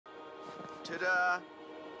Ta-da!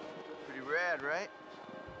 Pretty rad, right?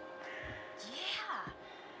 Yeah.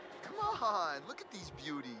 Come on, look at these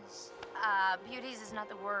beauties. Beauties is not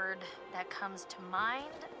the word that comes to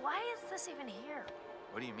mind. Why is this even here?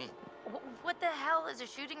 What do you mean? What the hell is a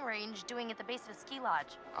shooting range doing at the base of a ski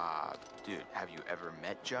lodge? Dude, have you ever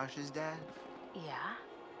met Josh's dad? Yeah?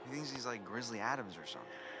 He thinks he's like Grizzly Adams or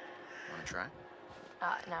something. Wanna try?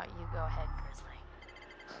 No, you go ahead, Grizzly.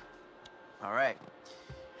 All right,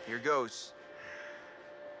 here goes.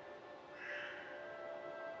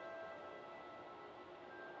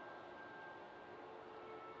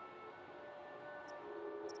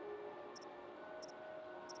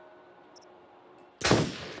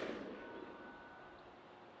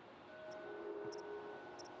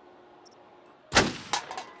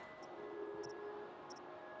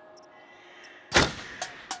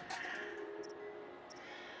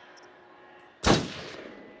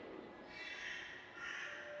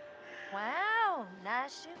 Wow,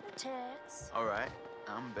 nice shooting tits. All right,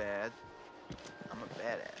 I'm bad. I'm a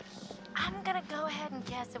badass. I'm gonna go ahead and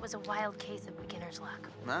guess it was a wild case of beginner's luck.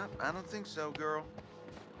 Nah, I don't think so, girl.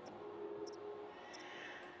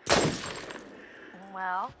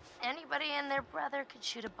 Well, anybody and their brother could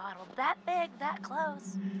shoot a bottle that big, that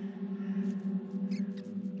close.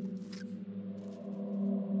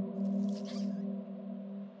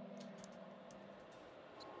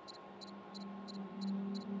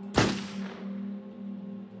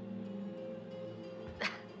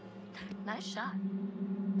 Nice shot.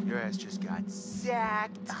 Your ass just got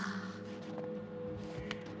sacked.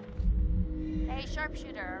 Hey,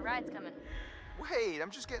 sharpshooter, a ride's coming. Wait,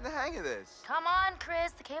 I'm just getting the hang of this. Come on,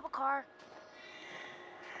 Chris, the cable car.